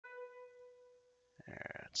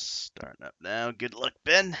It's starting up now. Good luck,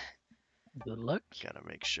 Ben. Good luck. Gotta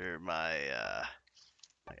make sure my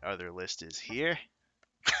other list is here.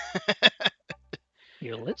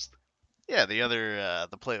 Your list? Yeah,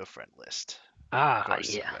 the play with friend list. Of Ah,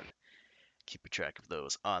 course, yeah. I've been keeping track of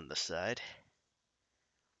those on the side.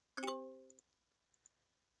 All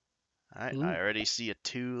right, I Ooh, already see a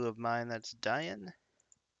 2 of mine that's dying.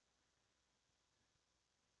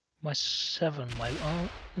 my 7, my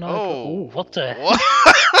no, ooh, what the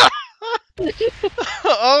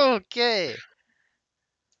Oh, okay.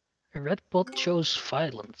 Red bot chose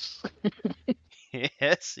violence.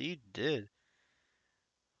 Yes, he did.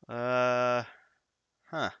 Huh.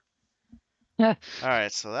 All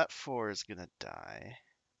right, so that 4 is gonna die.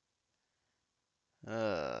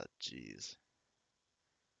 Jeez.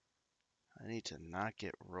 I need to not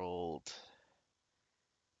get rolled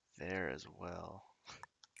there as well.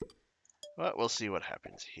 But we'll see what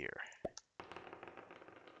happens here.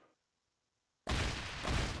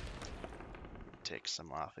 Take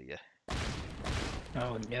some off of you.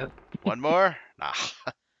 Oh no. One more? Nah.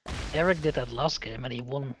 Eric did that last game and he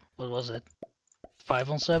won, what was it?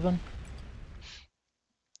 5 on 7?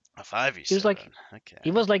 A 5 He was like, Okay.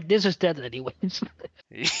 this is dead and he wins.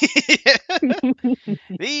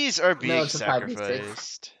 These are No, being it's a 5v6.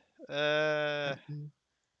 sacrificed.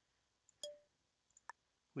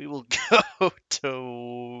 We will go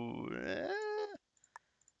to.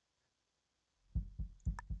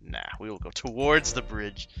 Nah, we will go towards the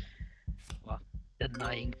bridge. Well,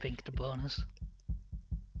 denying Pink the bonus.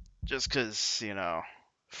 Just because,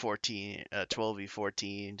 14,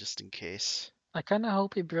 12v14, just in case. I kinda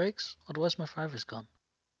hope he breaks, otherwise my 5 is gone.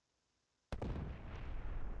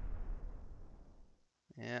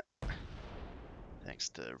 Yeah. Thanks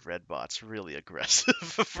to Redbot's really aggressive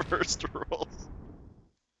first rolls.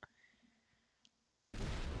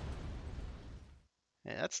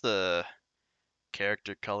 Yeah, that's the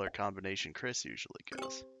character color combination Chris usually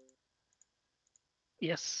goes.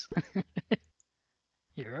 Yes.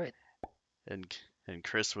 You're right. And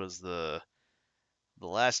Chris was the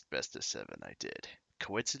last best of 7 I did.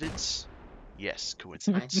 Coincidence? Yes,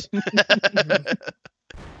 coincidence.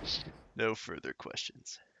 No further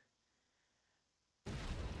questions.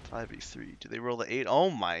 5v3. Do they roll the 8? Oh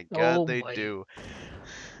my god, Oh they my. do.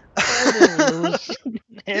 I will lose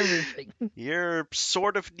everything. You're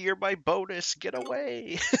sort of near my bonus. Get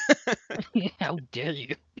away. How dare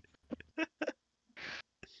you?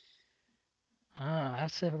 Ah, I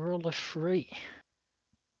have to roll a 3.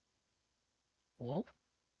 Well,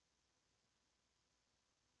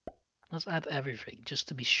 let's add everything just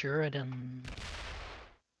to be sure. And then,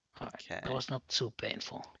 alright, Okay. that was not too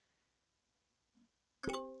painful.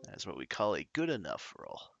 That's what we call a good enough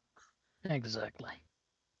roll. Exactly.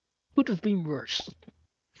 Could have been worse.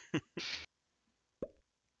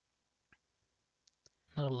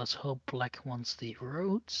 Now let's hope black wants the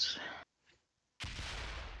roads.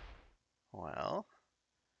 Well.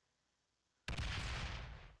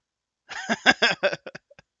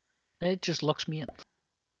 It just locks me in.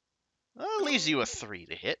 Well, leaves you a 3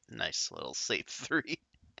 to hit. Nice little safe 3.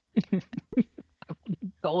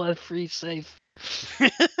 Call that free safe.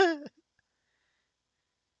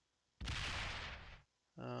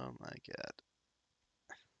 Oh my god.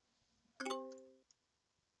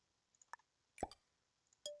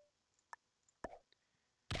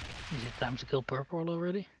 Is it time to kill purple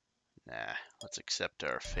already? Nah, let's accept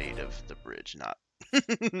our fate of the bridge not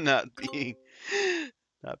not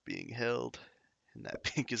being held. And that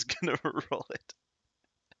pink is gonna roll it.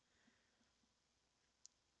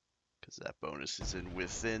 Because that bonus is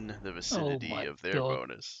within the vicinity of their God.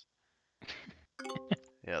 bonus.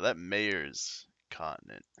 Yeah, that mayor's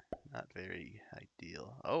continent. Not very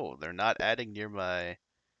ideal. Oh, they're not adding near my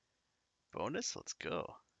bonus? Let's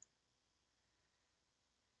go.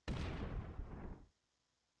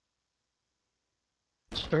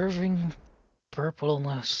 Serving purple on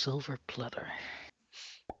a silver platter.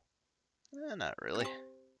 Not really.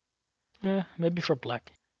 Yeah, maybe for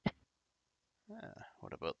black.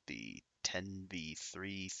 What about the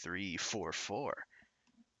 10v3-3-4-4?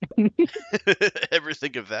 Ever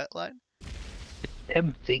think of that line?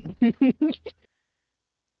 Tempting.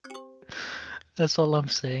 That's all I'm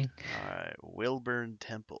saying. Alright, Wilburn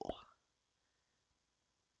Temple.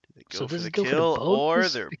 Do they go So for does the it go for the kill or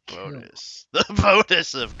bonus? their The kill. bonus? The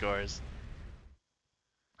bonus, of course.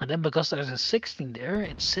 And then because there's a 16 there,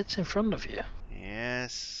 it sits in front of you.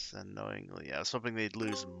 Yes, annoyingly. I was hoping they'd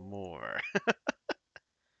lose more.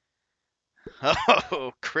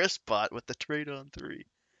 Oh, Chris bot with the trade on 3.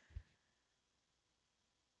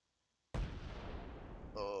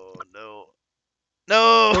 Oh no.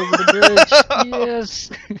 No! Over the bridge. Yes.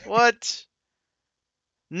 What?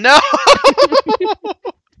 No!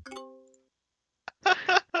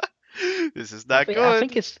 This is not good. I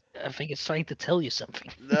think it's trying to tell you something.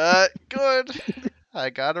 Not good. I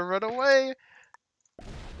gotta run away.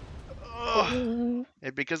 Oh, Oh,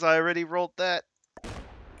 and because I already rolled that.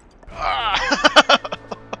 Ah!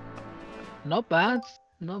 not bad.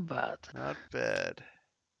 Not bad. Not bad.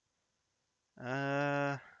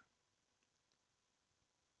 Uh,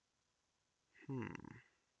 hmm.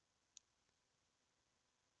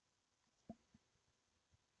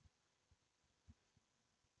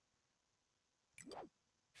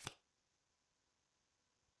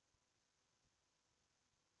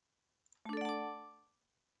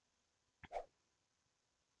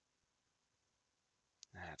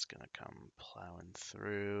 That's gonna come plowing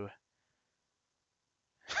through.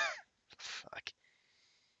 Fuck.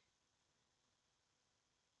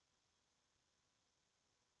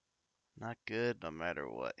 Not good no matter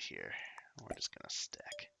what here. We're just gonna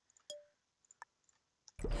stack.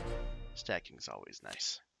 Stacking's always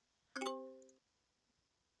nice.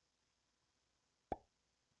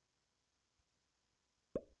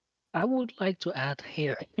 I would like to add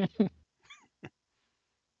here.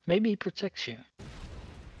 Maybe it protects you.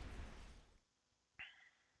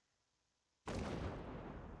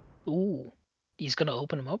 Ooh, he's gonna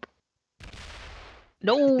open him up.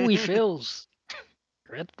 No, he fails.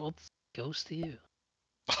 Red bot goes to you.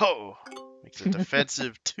 Oh! Makes a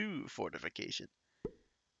defensive 2 fortification.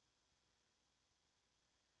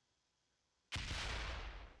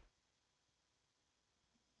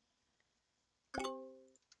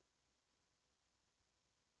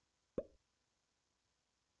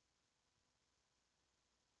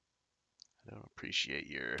 I don't appreciate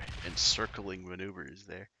your encircling maneuvers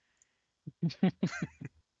there.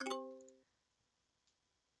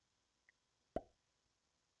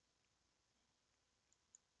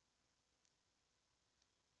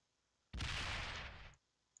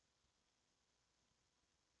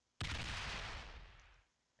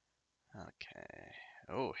 Okay.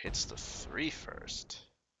 Oh, hits the 3 first.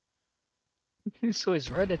 So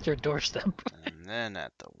he's right at your doorstep. And then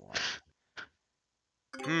at the 1.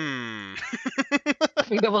 Hmm. I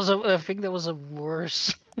think that was a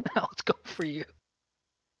worse outcome for you.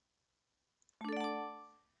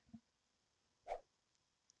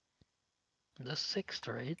 The 6th,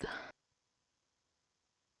 right?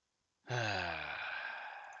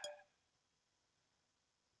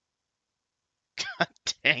 God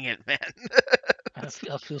dang it, man. I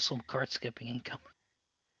feel some card skipping income.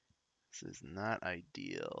 This is not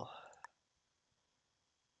ideal.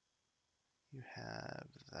 You have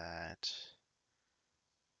that.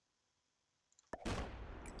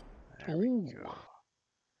 There Ooh. we go.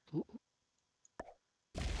 Ooh.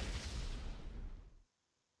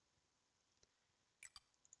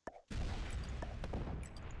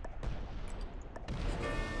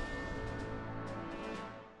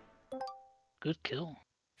 Good kill.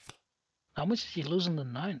 How much is he losing the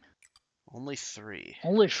 9? Only 3.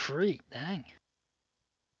 Only 3. Dang.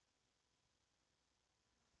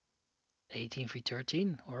 18 v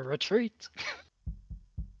 13 or retreat.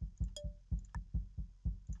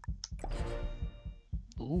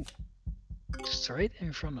 Ooh. Straight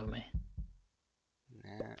in front of me.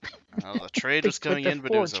 Nah. Oh, the trade Big was coming in,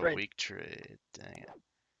 but it 24 was a trade. weak trade. Dang it.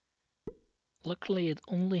 Luckily, it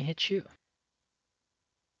only hits you.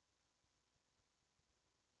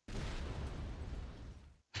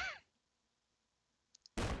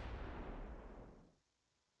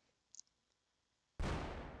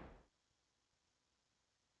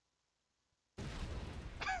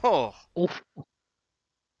 Oh. Oof.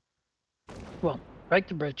 Well, break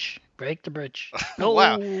the bridge. Break the bridge.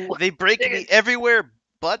 Wow. No! They break Dang me it. everywhere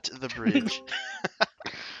but the bridge.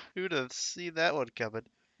 Who'd have seen that one coming?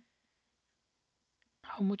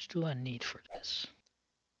 How much do I need for this?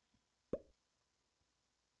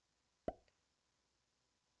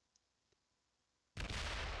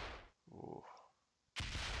 Ooh.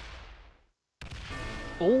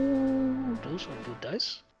 Oh, those are good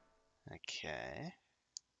dice. Okay.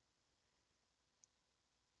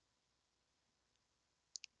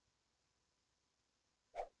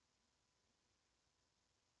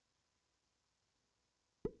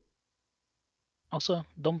 Also,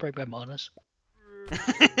 don't break my bonus.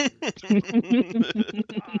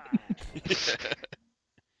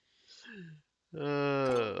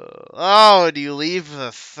 Oh, and you leave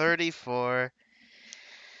the 34.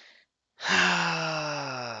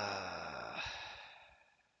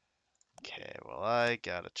 Okay, well, I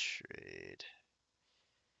gotta trade.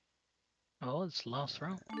 Oh, it's last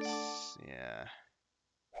round. Yeah.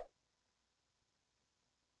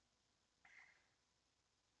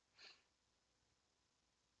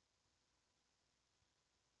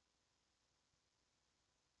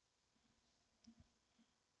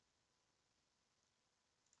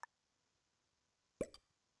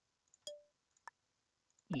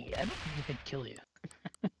 Yeah, I don't think he can kill you.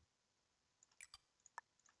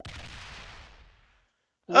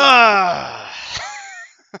 Whoa. Ah!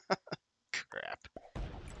 Crap.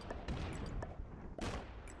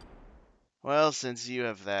 Well, since you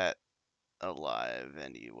have that alive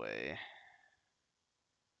anyway.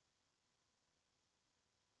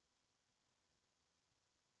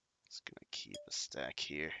 Just gonna keep a stack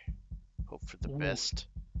here. Hope for the Ooh. best.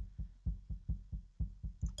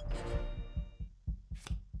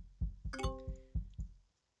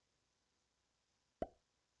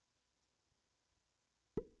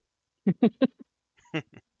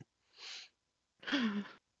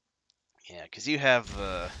 Yeah, because you have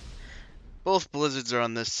both blizzards are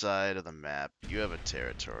on this side of the map. You have a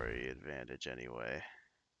territory advantage anyway.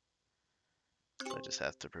 So I just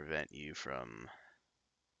have to prevent you from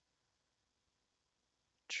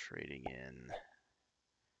trading in.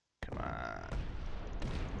 Come on.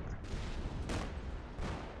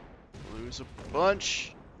 Lose a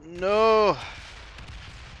bunch. No.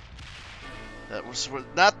 That was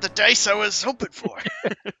not the dice I was hoping for.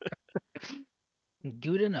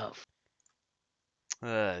 Good enough.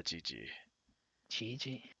 GG.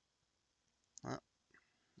 GG. Well,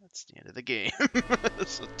 that's the end of the game.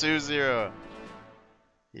 So 2-0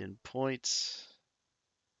 in points.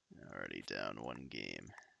 Already down one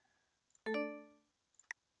game.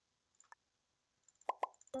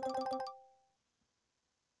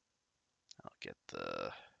 I'll get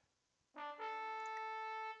the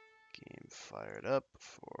game fired up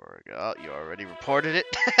before. Oh, you already reported it.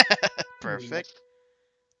 Perfect. Yes.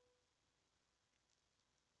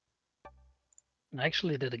 I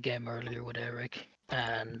actually did a game earlier with Eric,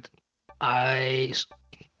 and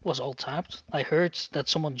was all tapped. I heard that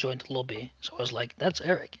someone joined the lobby, so I was like, "That's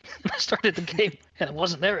Eric." I started the game, and it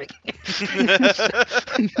wasn't Eric.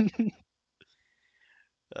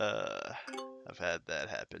 I've had that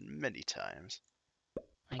happen many times.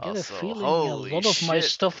 I get a Also, feeling a holy lot of my shit.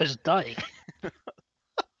 stuff is dying.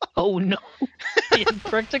 Oh no, I am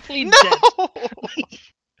practically No! dead.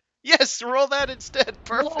 Yes, roll that instead.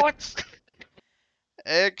 Perfect. What?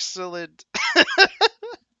 Excellent.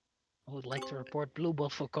 I would like to report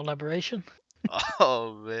Bluebot for collaboration.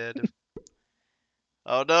 Oh, man.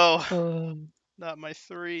 Oh, no. Um, Not my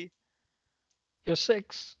 3. you're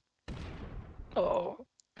 6. Oh,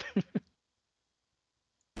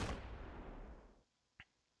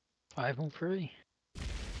 5 on 3.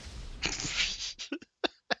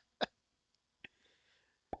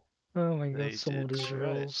 Oh my god, They some of did these try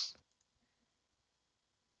it. rolls.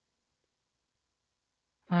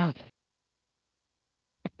 Ah,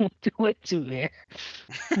 what do I do here?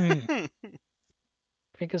 I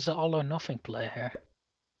think it's an all or nothing play here.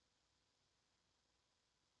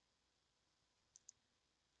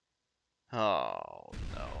 Oh,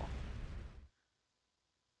 no.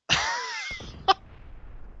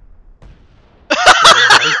 Oh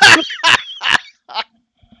my god.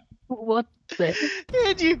 What the heck?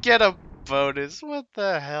 And you get a bonus. What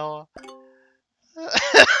the hell?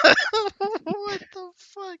 What the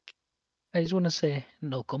fuck? I just want to say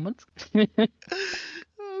no comment. It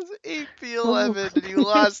was Oh, 8v11 and you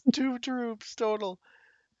lost 2 troops total.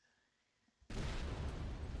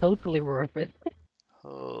 totally worth it.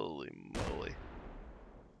 Holy moly.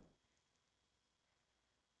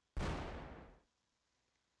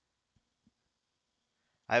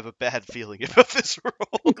 I have a bad feeling about this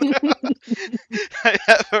roll. I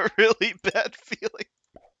have a really bad feeling.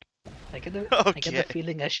 I get the Okay.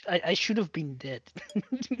 feeling I should have been dead.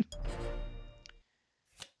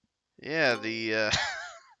 Yeah, the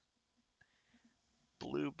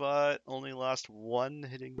blue bot only lost 1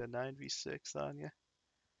 hitting the 9v6 on you.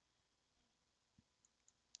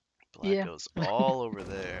 Black Yeah. goes all over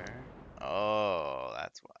there. Oh,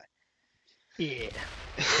 that's Yeah.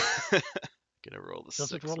 why. Gonna roll the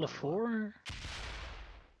Does it 6 roll a on one. 4?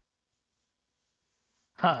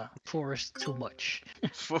 Huh, 4 is too much.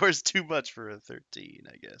 4 is too much for a 13,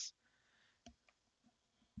 I guess.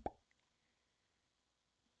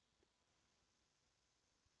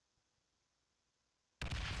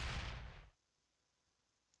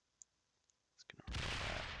 Just gonna roll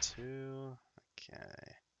that 2.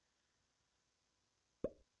 Okay.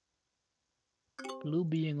 Blue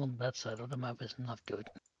being on that side of the map is not good.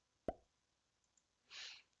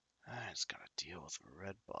 I just gotta deal with a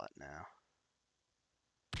red bot now.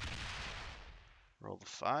 Roll the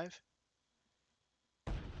 5.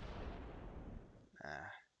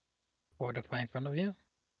 Ah. Fortify in front of you.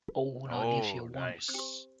 Oh no, it leaves you Oh, a 1.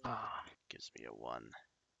 nice. Ah, Gives me a 1.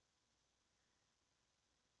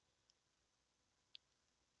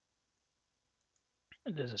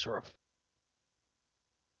 this is rough.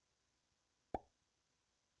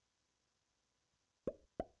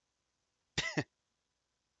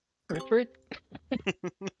 Retreat.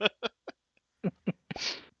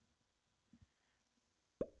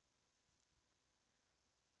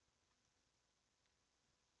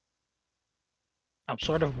 I'm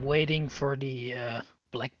sort of waiting for the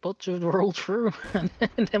black bot to roll through, and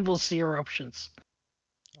then we'll see our options.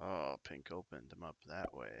 Oh, pink opened them up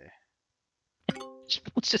that way.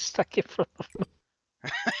 Smoots is stuck in front of me.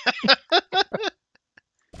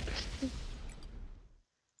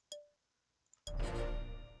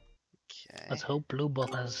 Okay. Let's hope blue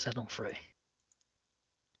bot has a set on free.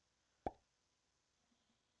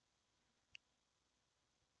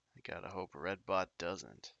 I gotta hope red bot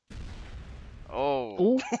doesn't. Oh.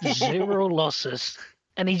 Oh, 0 losses.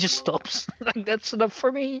 And he just stops. Like, that's enough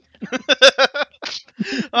for me.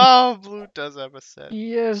 Oh, blue does have a set.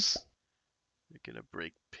 Yes. You're gonna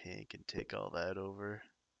break pink and take all that over.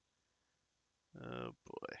 Oh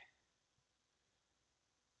boy.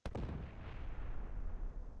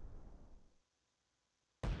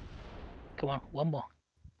 Come on, one more.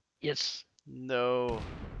 Yes. No.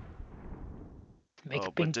 Make Oh,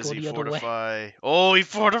 but pink does go he the other way. fortify? Oh, he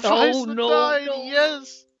fortifies Oh, the no, 9! no.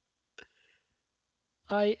 Yes!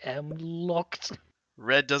 I am locked.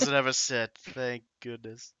 Red doesn't have a set, thank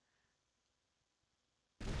goodness.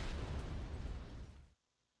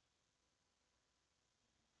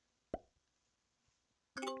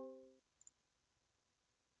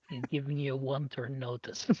 He's giving you a 1-turn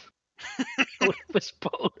notice. Out of his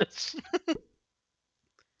bonus.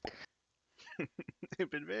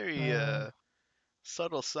 They've been very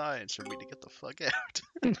subtle signs for me to get the fuck out.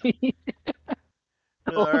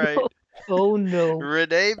 Oh Alright. no. Oh no.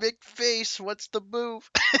 Renee McFace, what's the move?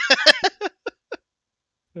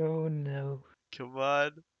 Oh no. Come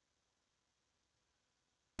on.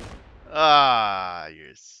 Ah,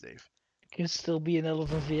 you're safe. It can still be an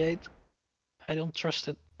 11 V8. I don't trust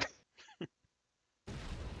it.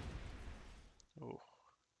 Oh.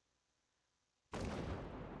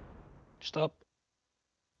 Stop.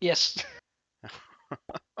 Yes.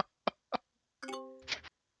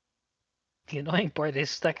 The annoying part is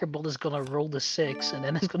Stackerbot is gonna roll the 6 and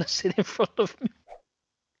then it's gonna sit in front of me.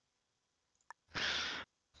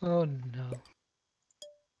 Oh no.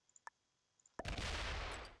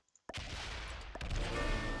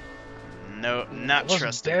 No, not It was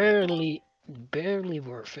trusting it. barely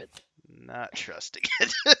worth it. Not trusting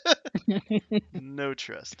it. No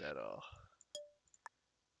trust at all.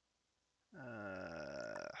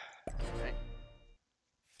 Right.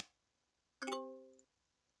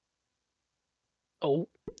 Oh.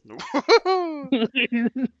 Where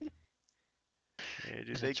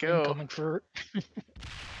do they Train go? coming for.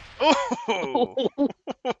 Oh!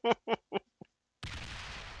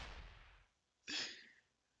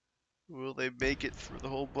 Will they make it through the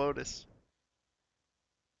whole bonus?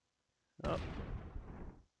 Oh.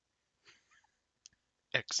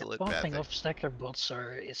 Excellent One thing pathing. of Stackerbots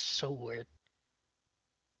is so weird.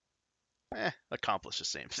 Accomplish the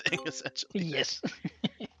same thing, essentially. Yes.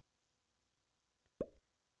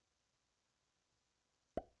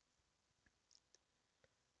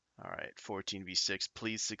 Alright, 14v6,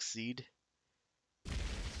 please succeed.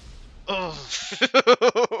 Oh!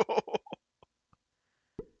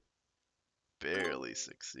 Barely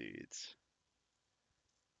succeeds.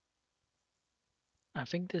 I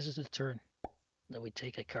think this is the turn that we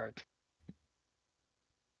take a card.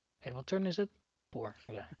 And what turn is it? 4.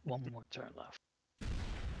 Yeah, one more turn left.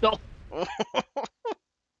 No! I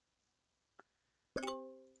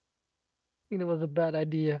think that was a bad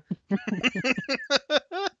idea.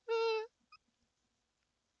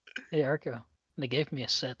 Hey Arco, they gave me a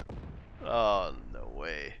set. Oh, no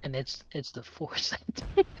way. And it's the 4 set.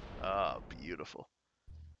 Ah, beautiful.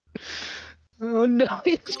 Oh no,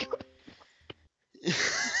 it's going.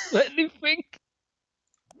 Let me think.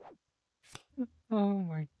 Oh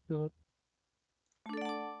my god.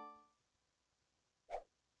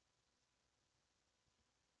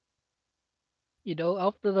 You know,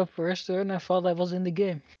 after the first turn, I thought I was in the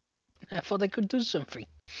game. I thought I could do something.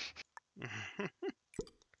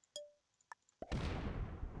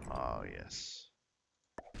 Oh, yes.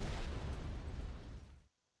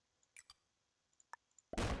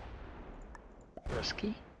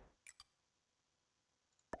 Risky.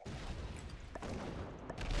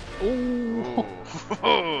 Oh!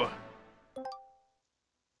 Ooh.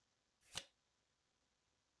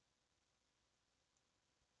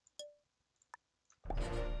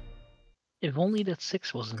 If only that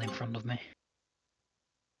 6 wasn't in front of me.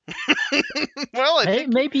 Well, I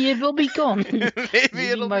think Maybe it will be gone. maybe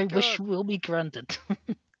it'll my be wish gone. will be granted.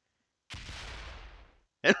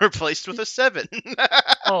 And replaced with a 7.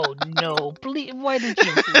 Oh no, please, why did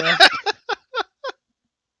you left?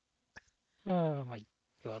 Oh my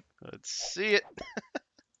god. Let's see it.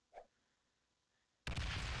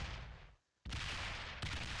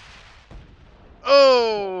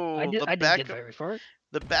 Oh, I didn't get very far.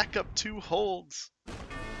 the backup 2 holds.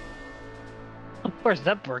 Of course,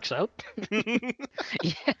 that works out.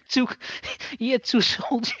 he had two, he had 2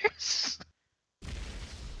 soldiers.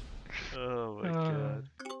 Oh my god.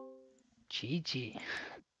 GG.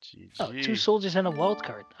 Oh, 2 GG. soldiers and a wild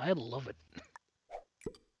card. I love it.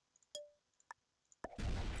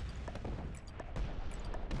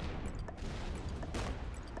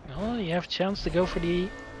 Oh, you have a chance to go for the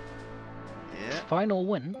Yeah. final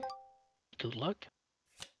win. Good luck.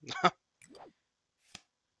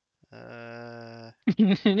 I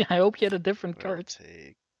hope you had a different We'll card.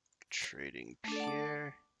 take trading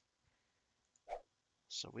pair.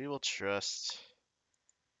 So we will trust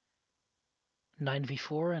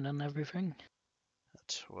 9v4 and then everything. a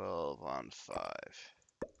 12 on 5.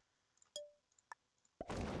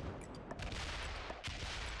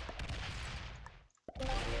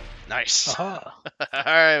 Nice. Aha.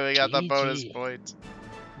 Alright, we got the bonus GG. point.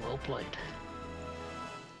 Well played.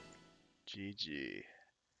 GG.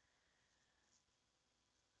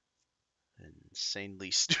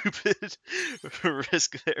 Insanely stupid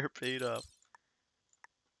risk there paid off.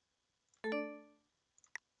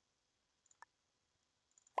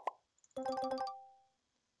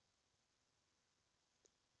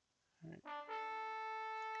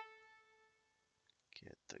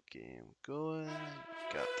 Get the game going.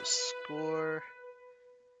 Got the score.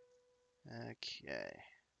 Okay.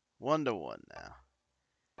 1-1 now.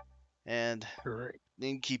 And Great.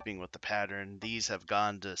 in keeping with the pattern, these have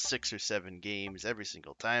gone to 6 or 7 games every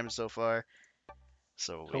single time so far.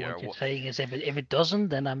 So So we are, what you're saying is if it doesn't,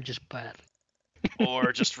 then I'm just bad.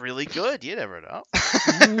 or just really good. You never know.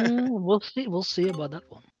 We'll see. We'll see about that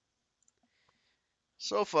one.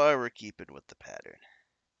 So far, we're keeping with the pattern.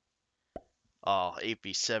 Oh,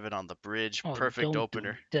 8v7 on the bridge. Oh, Perfect don't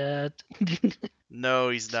opener. do that. No,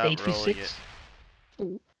 he's It's not rolling it.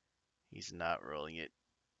 8v6. He's not rolling it.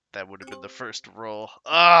 That would have been the first roll.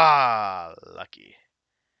 Ah, lucky.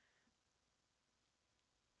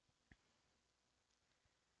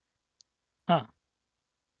 Huh.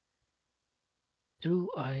 Do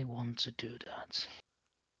I want to do that?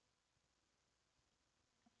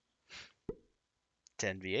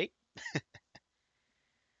 10v8.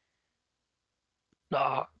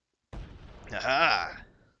 Ah, Aha.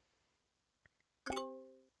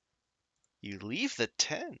 You leave the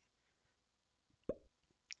 10.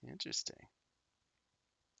 Interesting.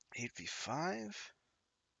 8v5.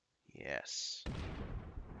 Yes.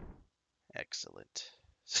 Excellent.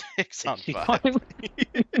 6 on 5. 65.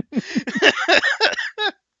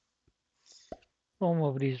 Some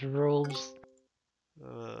of these rolls.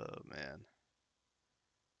 Oh, man.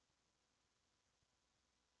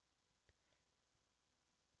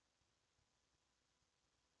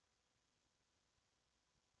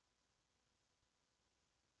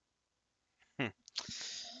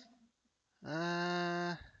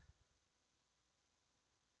 Uh,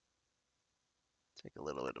 Take a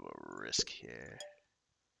little bit of a risk here.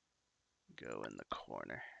 Go in the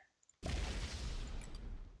corner.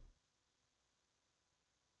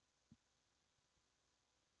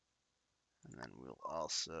 And then we'll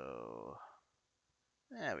also...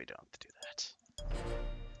 we don't have to do that.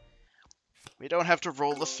 We don't have to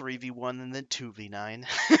roll the 3v1 and then 2v9.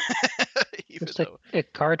 Just a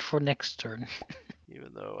card for next turn.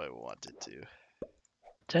 Even though I wanted to.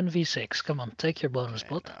 10v6. Come on, take your bonus Okay,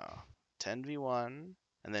 spot. no. 10v1.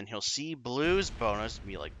 And then he'll see blue's bonus and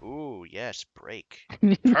be like, ooh, yes, break.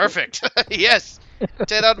 Perfect. Yes.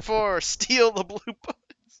 10 on 4. Steal the blue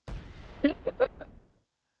bonus.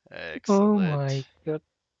 Excellent. Oh my god.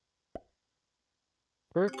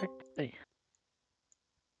 Perfect. Hey.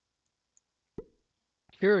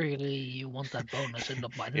 Surely you want that bonus and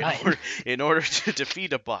not my 9. In order to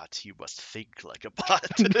defeat a bot, you must think like a bot.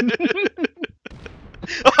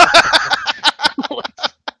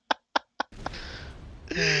 What?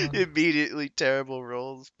 Immediately terrible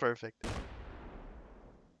rolls. Perfect.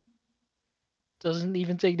 Doesn't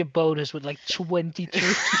even take the bonus with like 23.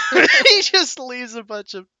 He just leaves a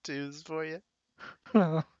bunch of 2s for you.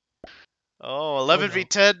 Oh, Oh,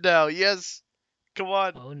 11v10 now. Yes. Come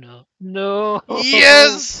on. oh no. No.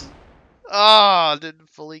 Yes. Ah, didn't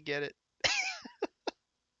fully get it.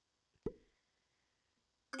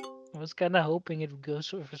 I was kind of hoping it would go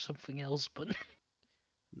for something else, but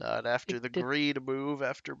Not after it the did. green move,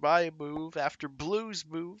 after my move, after blue's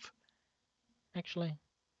move. Actually.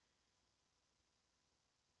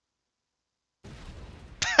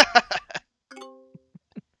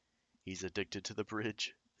 He's addicted to the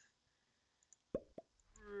bridge.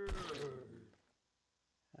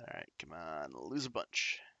 Come on, lose a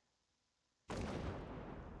bunch.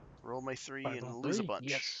 Roll my 3 5 and on lose a 3. bunch.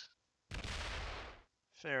 Yes.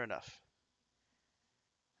 Fair enough.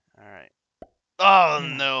 Alright. Oh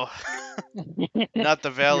Hmm. no! Not the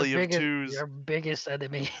Valley of Twos. Your biggest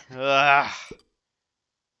enemy. Ah,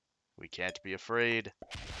 we can't be afraid.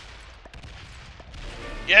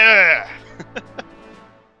 Yeah!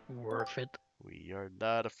 Worth it. We are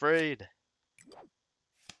not afraid.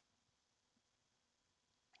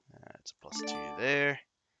 That's a +2 there.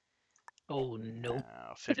 Oh no. Now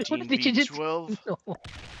What 15 did you beat do? 12. No.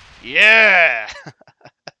 Yeah!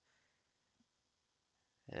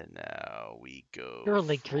 And now we go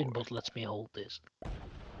Surely for... Greenbot lets me hold this.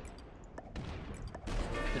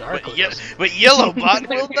 But Arco But, doesn't. but Yellowbot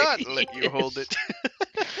will not let you hold Yes. it.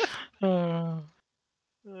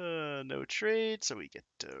 No trade, so we get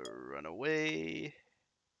to run away.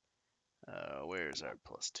 Where's our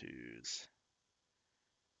 +2s?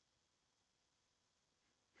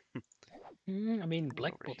 I mean, Over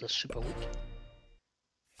Blackbot here. is super weak.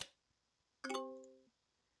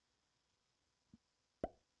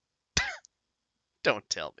 Don't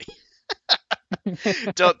tell me.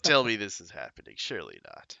 Don't tell me this is happening. Surely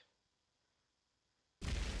not.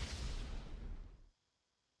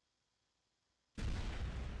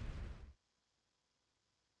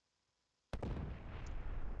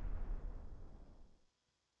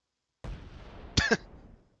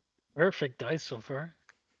 Perfect dice so far.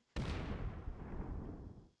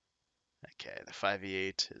 Okay, the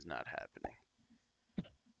 5e8 is not happening.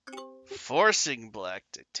 Forcing black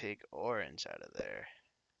to take orange out of there.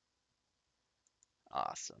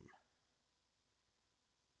 Awesome.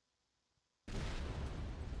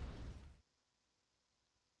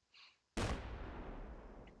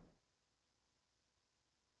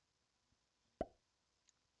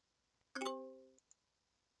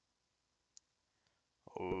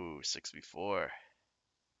 Oh, 6v4.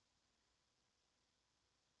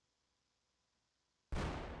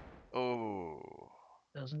 Oh.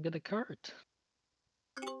 Doesn't get a card.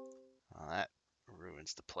 Well, that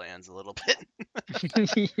ruins the plans a little bit.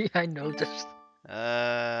 I noticed.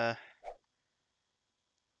 I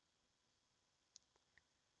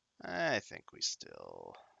think we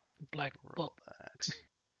still Blackbot. roll that.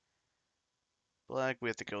 Black, we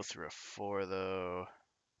have to go through a 4, though.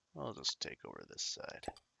 I'll just take over this side.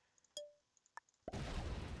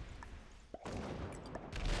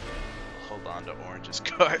 Hold on to orange's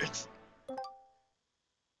cards.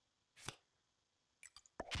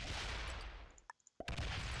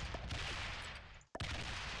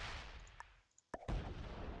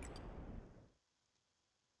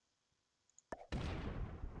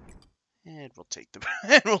 And we'll take the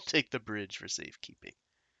and we'll take the bridge for safekeeping.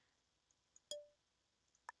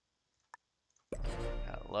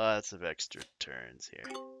 Got lots of extra turns here.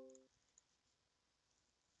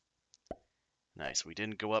 Nice, we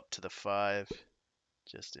didn't go up to the 5,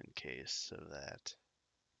 just in case of that.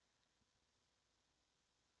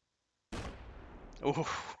 Oh,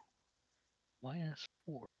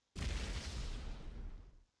 -4.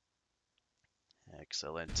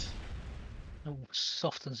 excellent. Oh,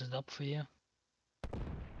 softens it up for you.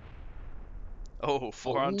 Oh,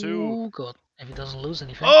 4 on 2. Oh god, if he doesn't lose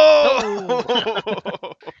anything. Oh!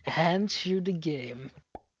 Oh! Hands you the game.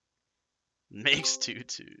 Makes 2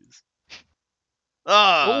 2s.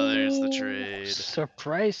 Ah, there's the Oh, trade.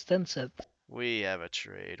 surprise 10 set. We have a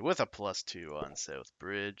trade with a +2 on South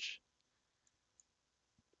Bridge.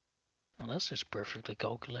 Well, that's just perfectly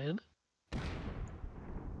calculated.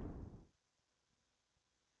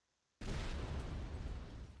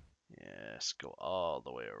 Yes, go all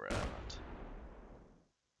the way around.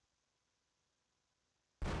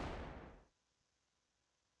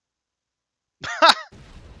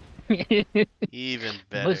 Even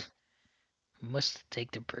better. Must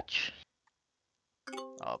take the bridge.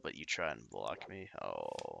 Oh, but you try and block me?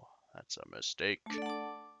 Oh, that's a mistake.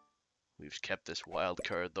 We've kept this wild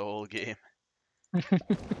card the whole game.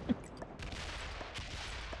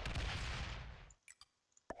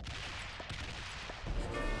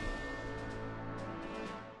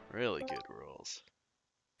 Really good rolls.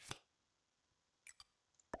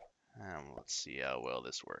 Let's see how well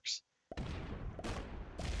this works.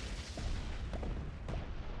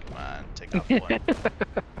 Come on, take off 1.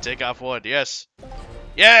 Take off 1, yes!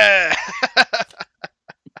 Yeah!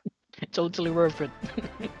 Totally worth it.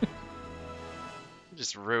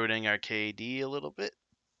 Just ruining our KD a little bit.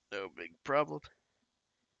 No big problem.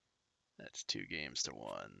 That's 2 games to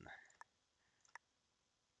 1.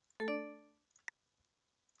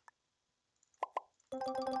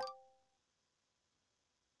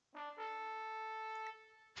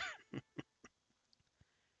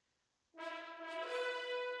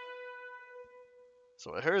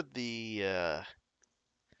 So I heard the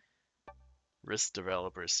risk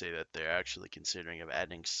developers say that they're actually considering of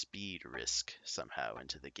adding speed risk somehow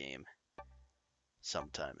into the game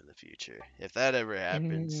sometime in the future. If that ever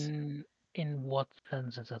happens, In what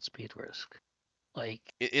sense is that speed risk? Like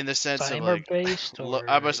in the sense of timer like, based or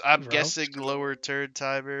I'm routes? guessing lower turn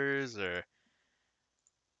timers or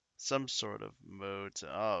some sort of mode.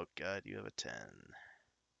 Oh god, you have a 10.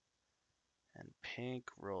 And pink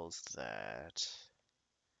rolls that.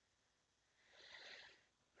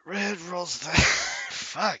 Red rolls that.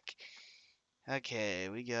 Fuck. Okay,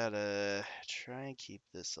 we gotta try and keep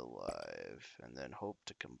this alive and then hope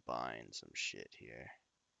to combine some shit here.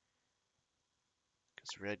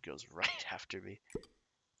 Because red goes right after me.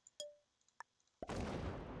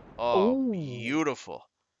 Oh, Oh, beautiful.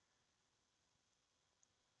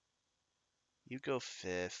 You go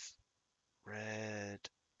 5th. Red.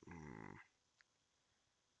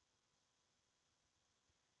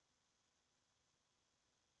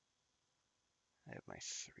 I have my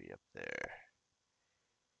 3 up there.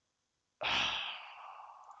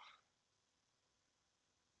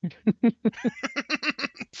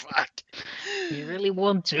 Fuck. you really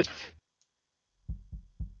want to?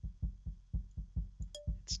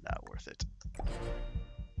 It's not worth it.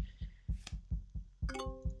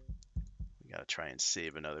 We gotta try and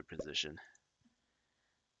save another position.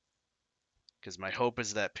 Because my hope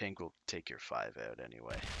is that pink will take your 5 out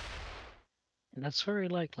anyway. That's very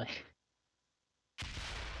likely.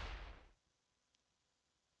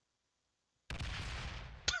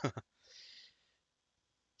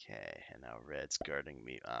 Okay, and now red's guarding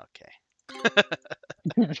me. Okay.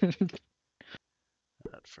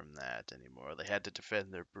 Not from that anymore. They had to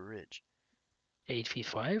defend their bridge.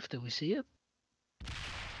 8v5, do we see it?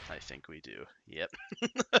 I think we do. Yep.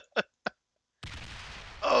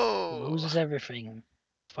 Oh! Loses everything.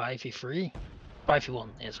 5v3? 5v1,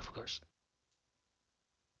 yes, of course.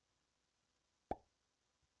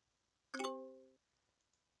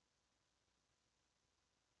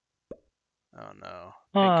 Oh no.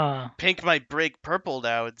 Ah. Pink might break purple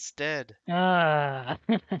now instead. Ah.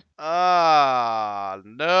 Ah,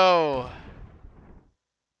 no.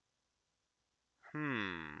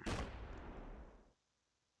 Hmm.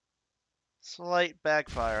 Slight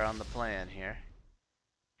backfire on the plan here.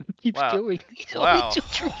 Keeps Wow. going. He's only Wow. 2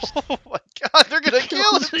 troops. Oh my god, they're gonna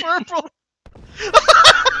kill Kills it, it. purple!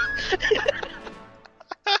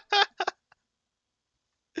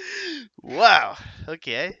 Wow.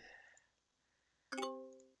 Okay.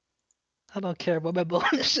 I don't care about my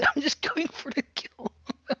bonus. I'm just going for the kill.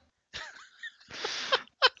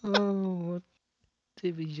 Oh, what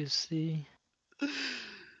did we just see?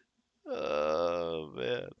 Oh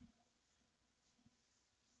man.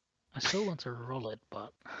 I still want to roll it,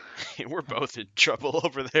 but We're both in trouble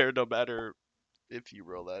over there, no matter if you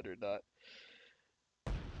roll that or not.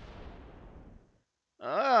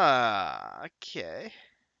 Ah, okay.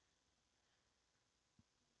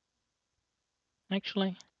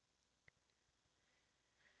 actually,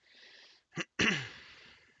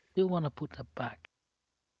 do want to put that back.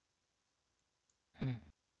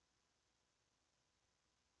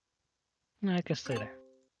 No, I can stay there.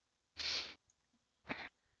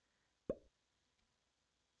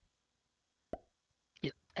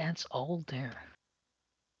 It adds all there.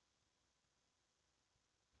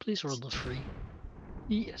 Please roll the 3.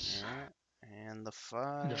 Yes. Yeah, and the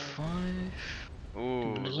 5. The 5. Ooh,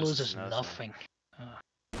 And this is loses nothing.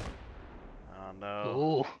 Oh no.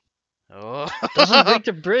 Oh. Oh. Doesn't break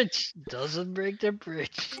the bridge. Doesn't break the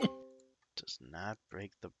bridge. Does not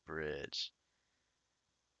break the bridge.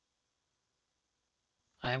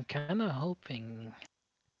 I'm kind of hoping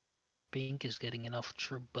Pink is getting enough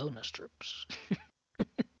bonus troops.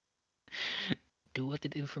 Do what the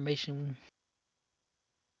information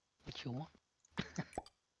what you want.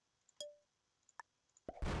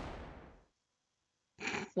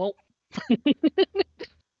 Well,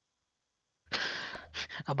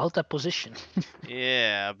 about that position.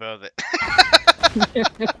 Yeah, about it.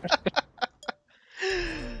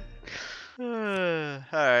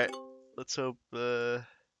 Alright. Let's hope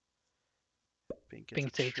Pink gets Pink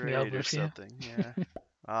a takes me out trade or with you. something. Yeah.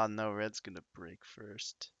 Oh no, red's gonna break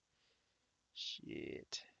first.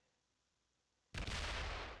 Shit.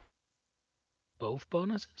 Both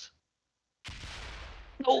bonuses?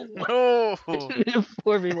 No! No!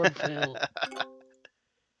 4v1 fail.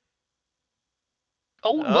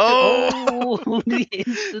 Oh, Oh! oh, the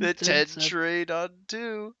instant The 10 10 trade on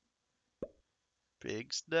 2.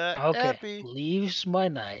 Pink's not Okay, happy. leaves my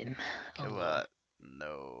 9 Come alone. on.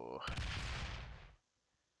 No.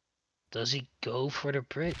 Does he go for the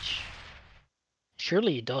bridge?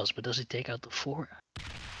 Surely he does, but does he take out the 4?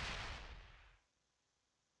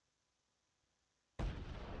 No.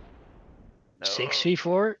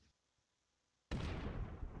 6v4?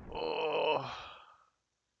 Oh.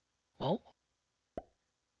 Well,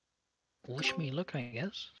 wish me luck, I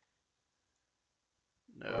guess.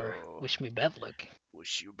 No. Or wish me bad luck.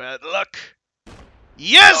 Wish you bad luck.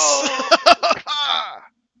 Yes! Oh!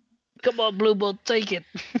 Come on, Blue Ball, take it.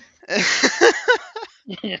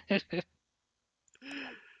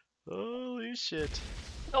 Holy shit.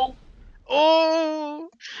 Oh, Oh!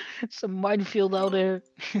 it's a minefield out there.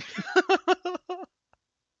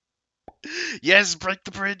 Yes, break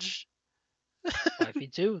the bridge.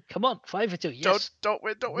 5v2. Come on, 5v2. Yes. Don't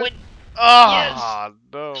win, don't win. Win. Ah,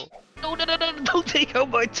 no. No, no, no, no, don't take out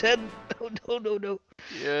my 10. No, no, no, no.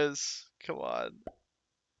 Yes, come on.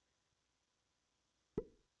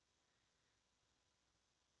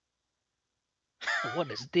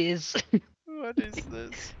 What is this? What is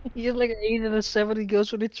this? He has like an 8 and a 7. He goes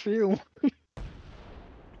for the trio.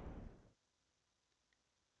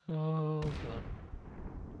 Oh, God.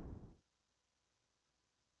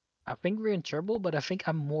 I think we're in trouble, but I think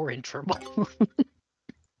I'm more in trouble.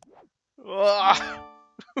 Ah,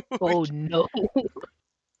 Oh, no.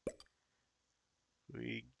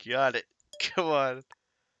 we got it. Come on.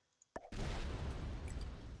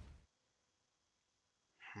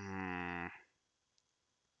 Hmm.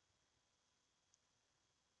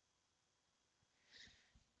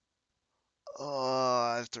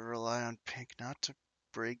 Oh, I have to rely on pink not to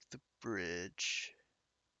break the bridge.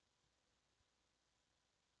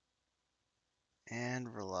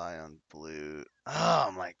 And rely on blue.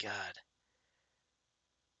 Oh my god.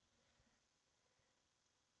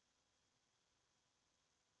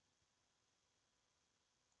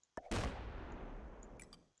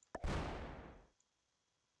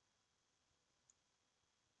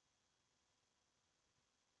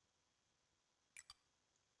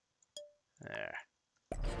 There.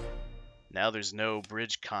 Now there's no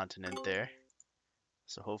bridge continent there.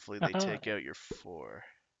 So hopefully they take out your 4.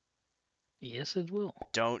 Yes, it will.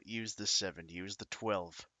 Don't use the 7, use the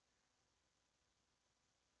 12.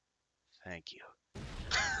 Thank you.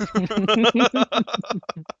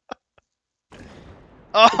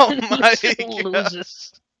 Oh my god.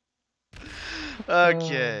 Loses.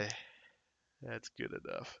 Okay. That's good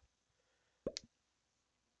enough.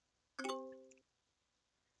 How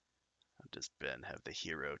does Ben have the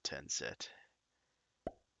hero 10 set?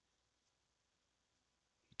 He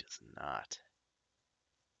does not.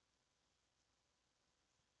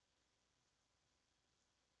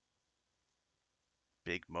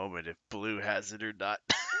 Big moment if blue has it or not.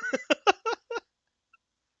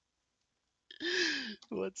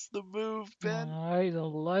 What's the move, Ben? I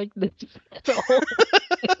don't like this at all.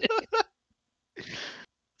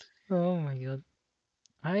 Oh my god.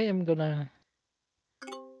 I am gonna.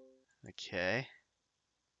 Okay.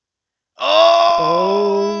 Oh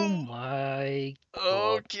Oh! my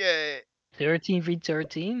god. Okay.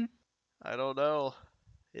 13v13? I don't know.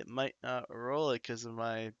 It might not roll it because of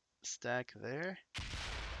my stack there.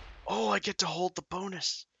 Oh, I get to hold the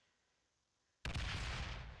bonus.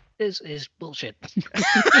 This is bullshit.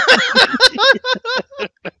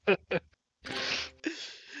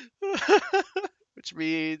 Which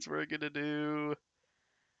means we're gonna do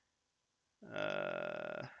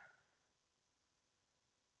ah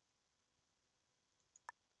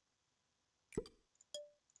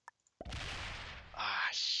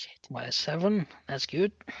shit. -7, that's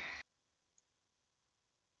good.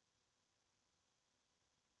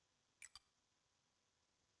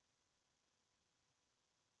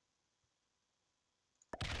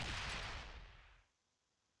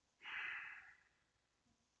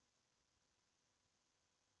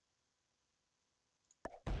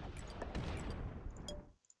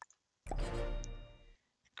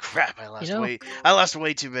 Crap, I lost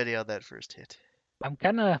way too many on that first hit. I'm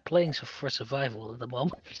kinda playing for survival at the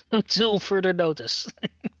moment, until further notice.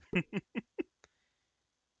 Okay.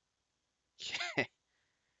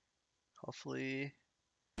 Hopefully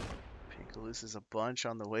Pink loses a bunch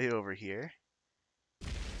on the way over here.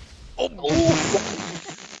 Oh,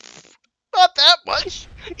 not that much.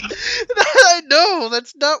 I know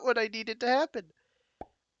that's not what I needed to happen.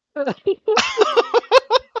 Fuck.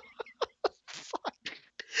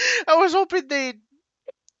 I was hoping they'd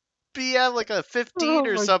be at like a 15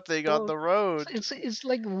 or my something on god. the road. It's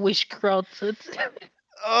like wishcraft.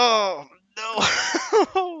 Oh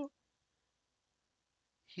no.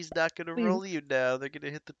 He's not gonna roll you now. They're gonna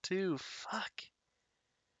hit the 2. Fuck.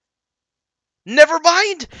 Never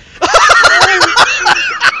mind.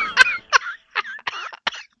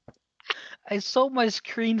 I saw my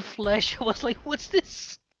screen flash. I was like, "What's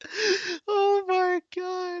this?" Oh my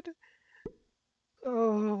god.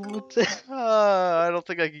 Oh, what the... I don't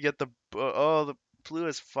think I can get the. Oh, the blue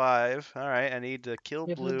is 5. All right, I need to kill You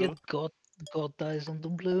have to blue. get God dice on the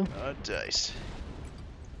blue. Dice.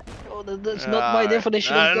 Oh, that's not my Alright.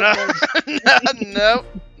 definition of No, God no, dice. no, nope,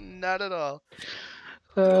 not at all.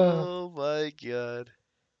 Uh, Oh my god.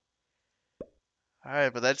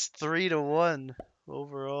 Alright, but that's 3-1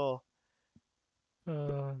 overall.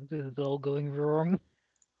 this is all going wrong.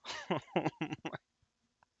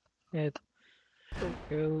 It will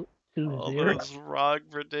go to All 0. those wrong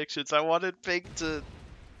predictions. I wanted Pink to.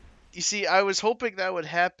 You see, I was hoping that would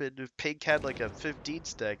happen if Pink had like a 15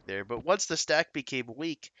 stack there, but once the stack became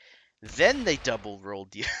weak, then they double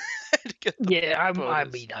rolled you to get the Yeah, I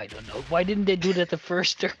bonus. mean, I don't know. Why didn't they do that the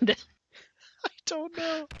first turn? Then? I don't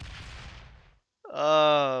know.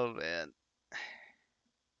 Oh man.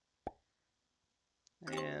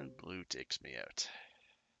 And blue takes me out.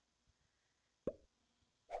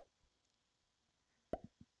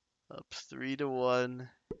 Up 3-1.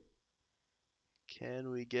 Can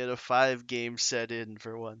we get a 5-game set in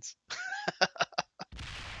for once?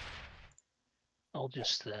 I'll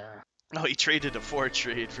just Oh, he traded a 4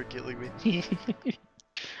 trade for killing me.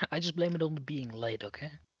 I just blame it on the being late,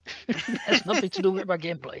 okay? It has nothing to do with my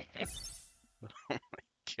gameplay.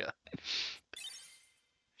 God.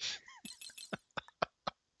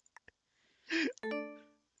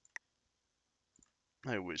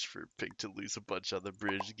 I wish for Pig to lose a bunch on the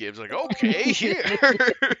bridge. The game's like, okay, here.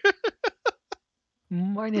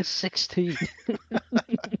 Minus 16.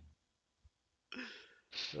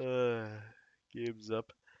 uh, game's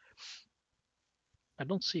up. I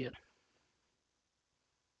don't see it.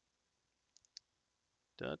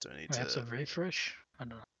 Do I need I have to to? refresh. I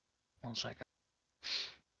don't know. 1 second.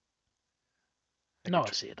 I No, could I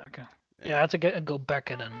try. see it. Okay. Yeah, Yeah, I have to go back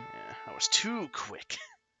and then. yeah, I was too quick.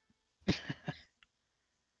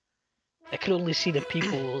 I could only see the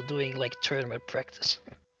people doing like tournament practice.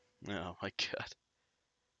 Oh my god.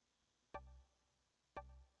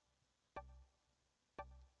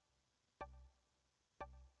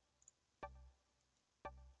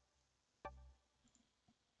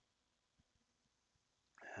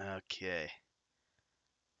 Okay.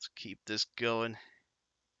 Let's keep this going.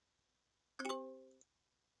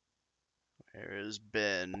 Where is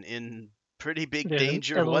Ben? In pretty big There's an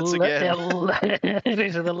danger once again.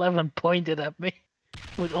 there's an 11 pointed at me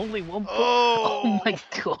with only 1 point. Oh Oh! my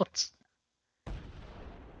god.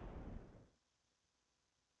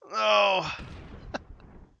 Oh!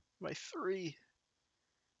 My 3.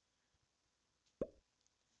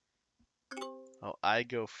 Oh, I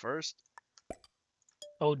go first?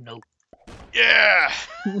 Oh no. Yeah!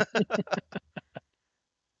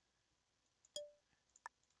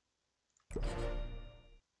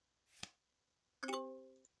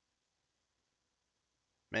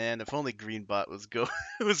 Man, if only Greenbot was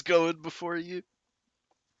was going before you.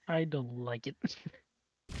 I don't like it.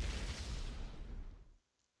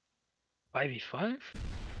 5v5?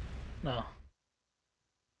 No.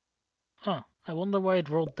 Huh. I wonder why it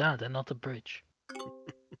rolled that and not the bridge.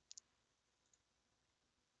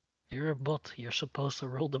 You're a bot. You're supposed to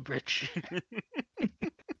roll the bridge.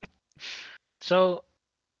 So,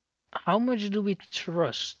 how much do we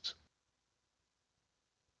trust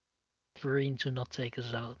Green to not take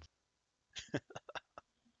us out?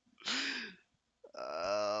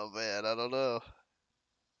 Oh man, I don't know.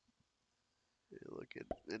 You're looking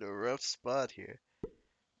in a rough spot here.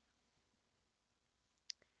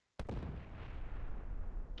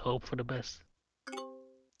 Hope for the best.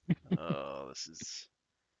 Oh, this is.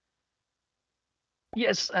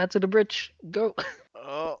 Yes, add to the bridge. Go.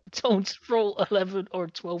 Oh, Don't roll 11 or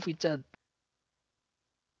 12v10.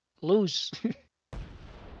 Lose.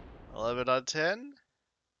 11 on 10.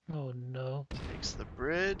 Oh no. Takes the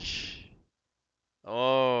bridge.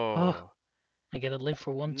 Oh, Oh. I gotta live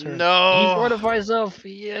for 1 turn. He No! fortifies off.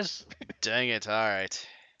 Yes. Dang it, alright.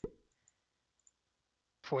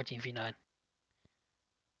 14v9.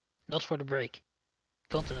 Not for the break.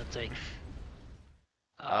 Continent take.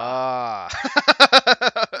 Ah.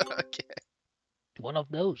 Okay. One of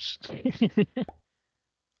those.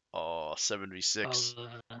 Oh, 7v6.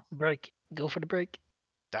 Break. Go for the break.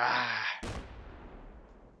 Ah.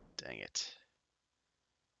 Dang it.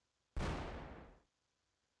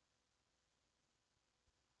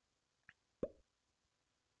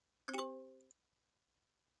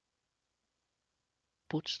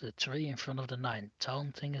 Puts the 3 in front of the 9,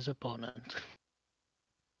 taunting his opponent.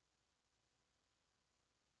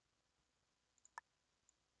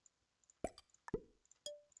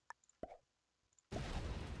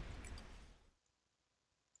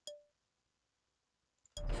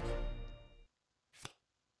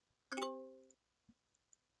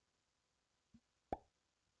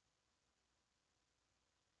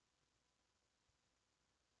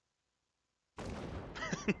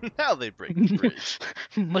 Now they break the bridge.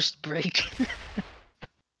 Must break.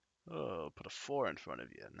 Oh, put a 4 in front of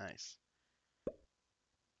you. Nice.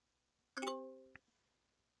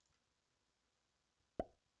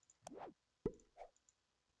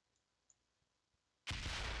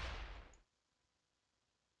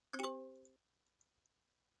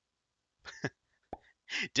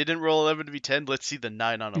 Didn't roll 11 to be 10. Let's see the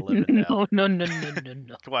 9 on 11 now. No.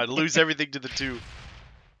 Come on, lose everything to the 2.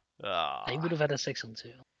 They Ah, would have had a 6 on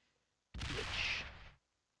 2.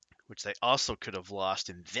 which they also could have lost,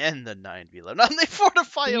 and then the 9 be 11. And they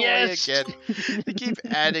fortify away Yes! again. They keep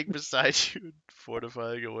adding beside you and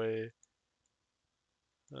fortifying away.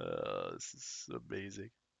 This is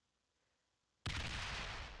amazing.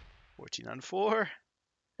 14 on 4.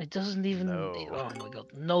 It doesn't even. No. Oh my god,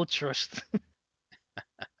 no trust.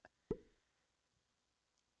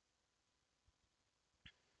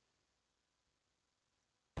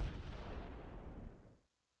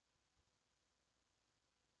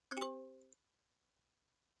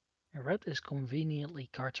 Red is conveniently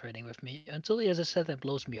card trading with me until he has a set that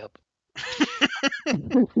blows me up.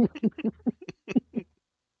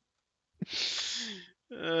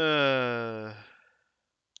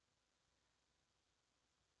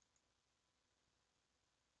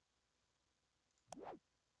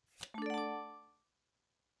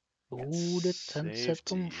 Oh, the 10 set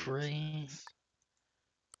Safety. on free.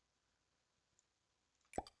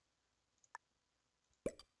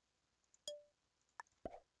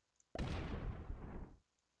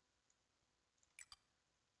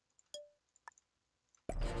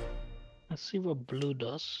 Let's see what blue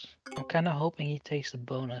does. I'm kind of hoping he takes the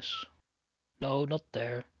bonus. No, not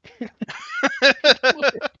there.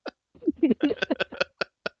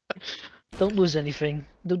 Don't lose anything.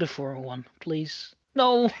 Do the 4-1, please.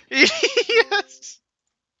 No! Yes.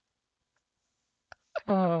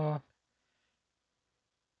 Oh.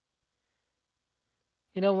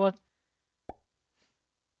 You know what?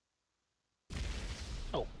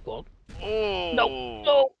 Oh, God. No! Oh.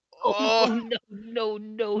 No! Oh, Oh.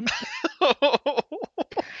 no.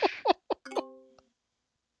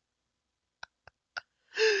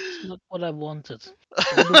 It's not what I wanted.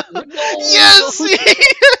 No! Yes.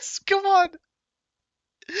 Yes. Come on.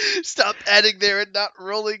 Stop adding there and not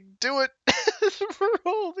rolling. Do it.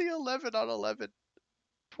 Roll the 11 on 11.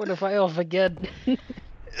 Fortify off again.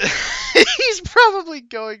 He's probably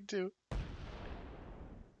going to.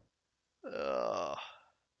 Oh.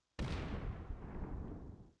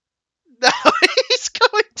 No, he's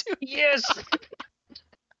going to. Yes!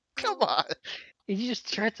 Come on. He's just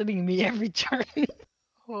threatening me every turn.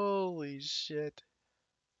 Holy shit.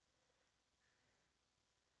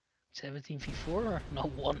 17 v4? No,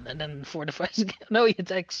 1, and then fortifies again. No, he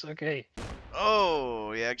attacks. Okay.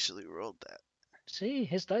 Oh, he actually rolled that. See,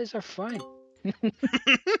 his dice are fine.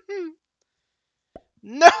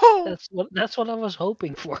 No! That's what I was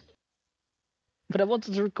hoping for. But I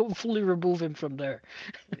wanted to fully remove him from there.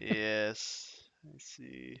 Yes. I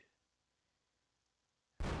see.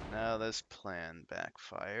 Now this plan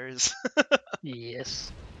backfires.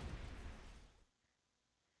 Yes.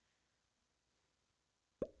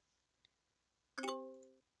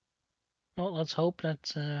 Well, let's hope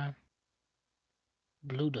that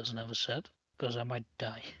blue doesn't have a set, because I might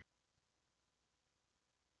die.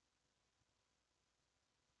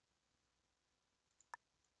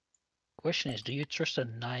 Question is, do you trust a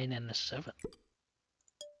 9 and a 7?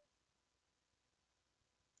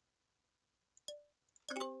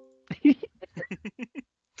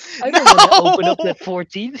 I don't want to open up No! that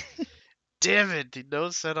 14. Damn it, he no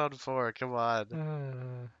set on 4. Come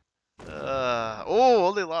on. Uh,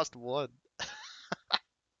 Only lost 1.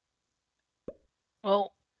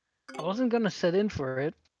 well, I wasn't gonna set in for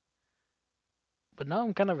it, but now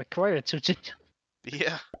I'm kind of required to.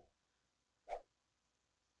 Yeah.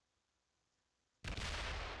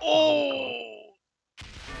 Oh god. Oh!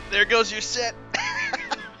 There goes your set.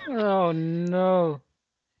 Oh no.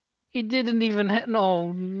 He didn't even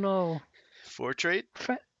no. 4 trade?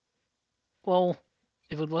 Well,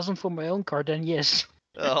 if it wasn't for my own card, then yes.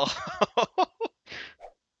 Oh.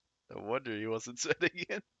 No wonder he wasn't setting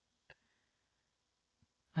in.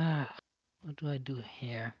 What do I do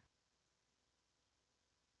here?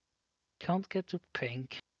 Can't get to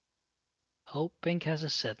pink. Hope pink has a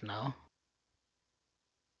set now.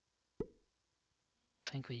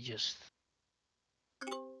 I think we just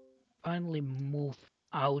finally move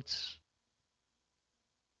out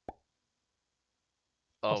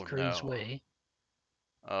Oh of Green's no. way.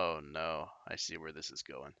 Oh no. I see where this is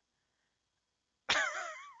going.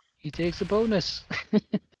 He takes a bonus.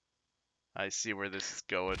 I see where this is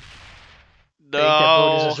going. Take that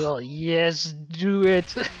bonus No. as well. Yes, do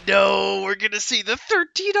it. No, we're gonna see the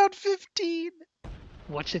 13 on 15.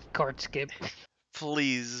 Watch it card skip.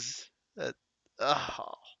 Please.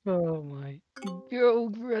 Oh. Oh my.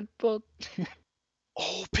 Go, Red Bot.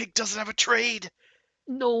 Oh, Pink doesn't have a trade.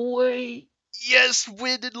 No way. Yes,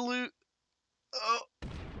 win and loot. Oh,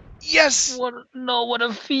 yes. What? No, what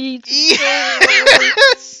a feat. No way.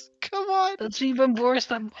 Yes. Come on. That's even worse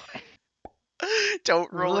than mine.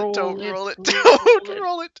 Don't roll it. Don't Roll it. roll it. Roll Don't it.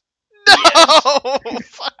 roll it. Yes. No.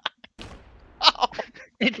 Fuck.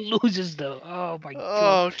 It loses though. Oh my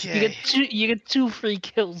god. Okay. You get two free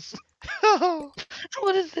kills.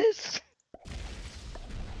 What is this?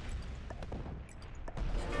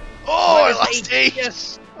 Oh, I Minus lost 8.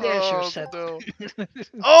 Yes. There's your Oh, set. no.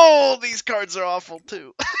 Oh, these cards are awful,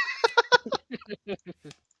 too.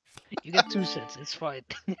 You get two sets. It's fine.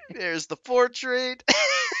 There's the 4 trade.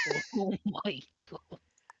 Oh my god.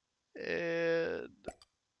 And...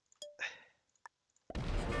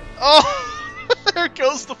 Oh! There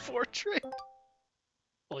goes the 4 trade.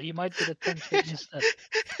 Well, you might get a 10 trade instead.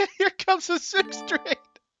 Here comes a 6 trade.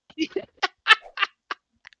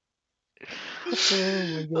 Oh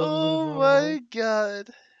my god. Oh my god.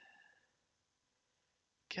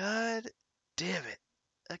 God damn it.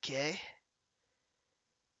 Okay.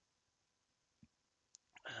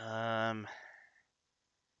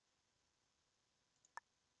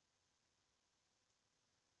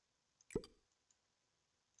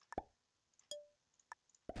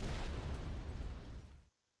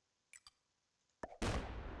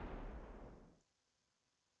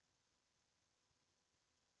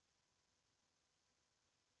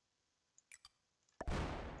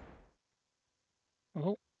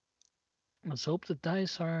 Well, let's hope the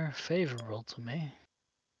dice are favorable to me.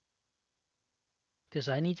 Because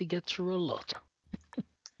I need to get through a lot.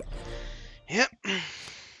 Yep.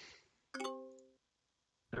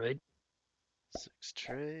 Right? 6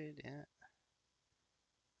 trade, yeah.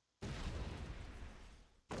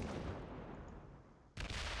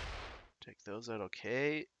 Take those out,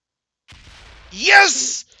 okay.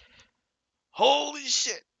 Yes! Holy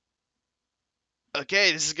shit!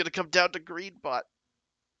 Okay, this is gonna come down to green bot.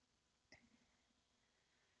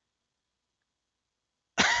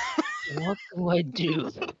 What do I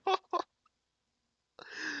do?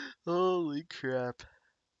 Holy crap.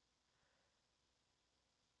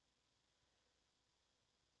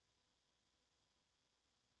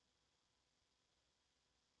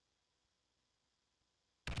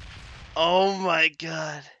 Oh my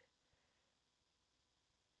god.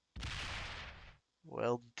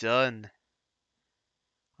 Well done.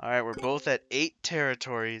 Alright, we're both at 8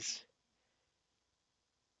 territories.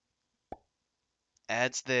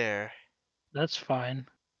 Adds there. That's fine.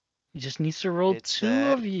 You just need to roll Hits 2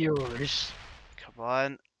 that. of yours. Come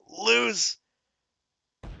on. Lose!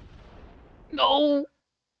 No!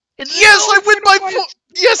 Yes, No, I win by 4! minus-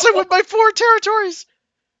 Yes, I win by 4 territories!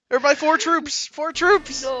 Or by 4 troops! 4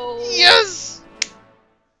 troops! No! Yes!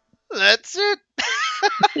 That's it!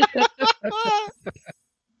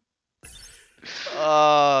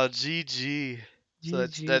 Oh, GG. So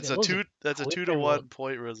GG, that's that a was a 2 to quicker 1 one.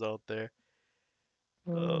 point result there.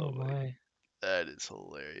 Oh Oh my, my. that is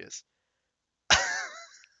hilarious.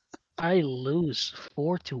 I lose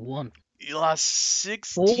 4-1. You lost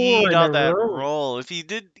 4 16 in on a that row. roll. If you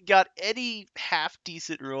did got any half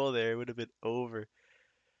decent roll there, it would have been over.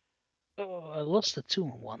 Oh, I lost the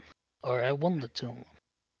 2-1. Or I won the 2-1.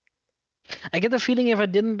 I get the feeling if I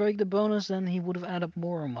didn't break the bonus, then he would have added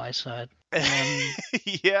more on my side.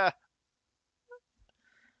 Yeah,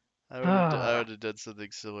 I Ah, would have done something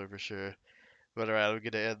similar for sure. But alright, I'm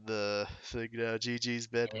gonna end the thing now. GG's,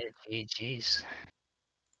 Ben. GG's.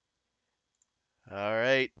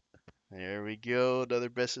 Alright, there we go. Another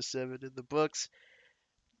best of 7 in the books.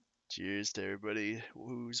 Cheers to everybody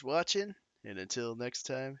who's watching. And until next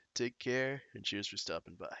time, take care and cheers for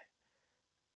stopping by.